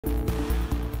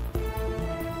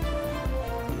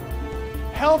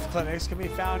Health clinics can be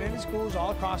found in schools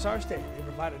all across our state. They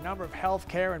provide a number of health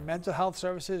care and mental health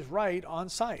services right on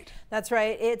site. That's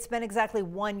right. It's been exactly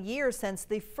 1 year since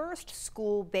the first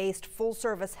school-based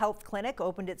full-service health clinic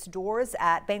opened its doors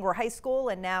at Bangor High School,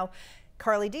 and now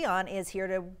Carly Dion is here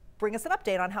to bring us an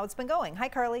update on how it's been going. Hi,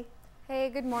 Carly. Hey,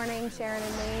 good morning, Sharon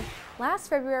and Lee. Last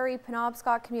February,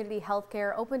 Penobscot Community Health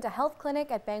Care opened a health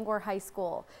clinic at Bangor High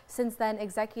School. Since then,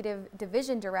 Executive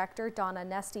Division Director Donna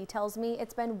Nesty tells me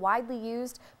it's been widely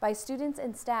used by students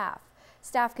and staff.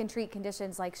 Staff can treat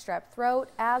conditions like strep throat,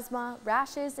 asthma,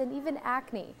 rashes, and even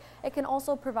acne. It can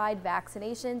also provide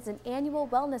vaccinations and annual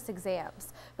wellness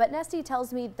exams. But Nesty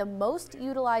tells me the most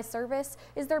utilized service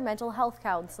is their mental health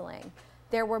counseling.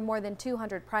 There were more than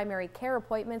 200 primary care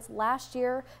appointments last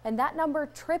year, and that number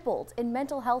tripled in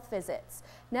mental health visits.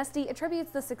 Nesty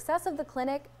attributes the success of the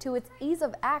clinic to its ease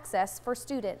of access for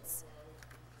students.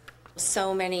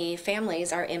 So many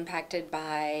families are impacted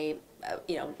by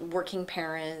working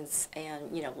parents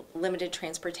and, limited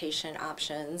transportation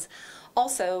options.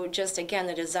 Also, just again,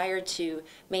 the desire to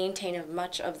maintain as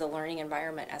much of the learning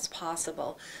environment as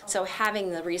possible. So having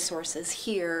the resources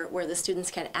here where the students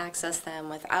can access them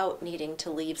without needing to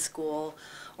leave school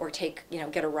or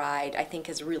get a ride, I think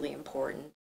is really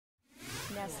important.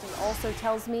 Nesty also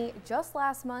tells me just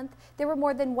last month there were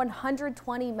more than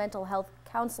 120 mental health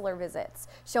counselor visits,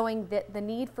 showing the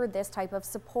need for this type of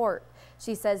support.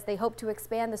 She says they hope to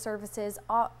expand the services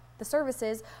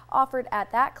offered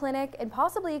at that clinic and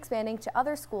possibly expanding to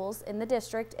other schools in the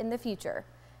district in the future.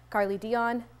 Carly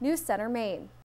Dion, News Center, Maine.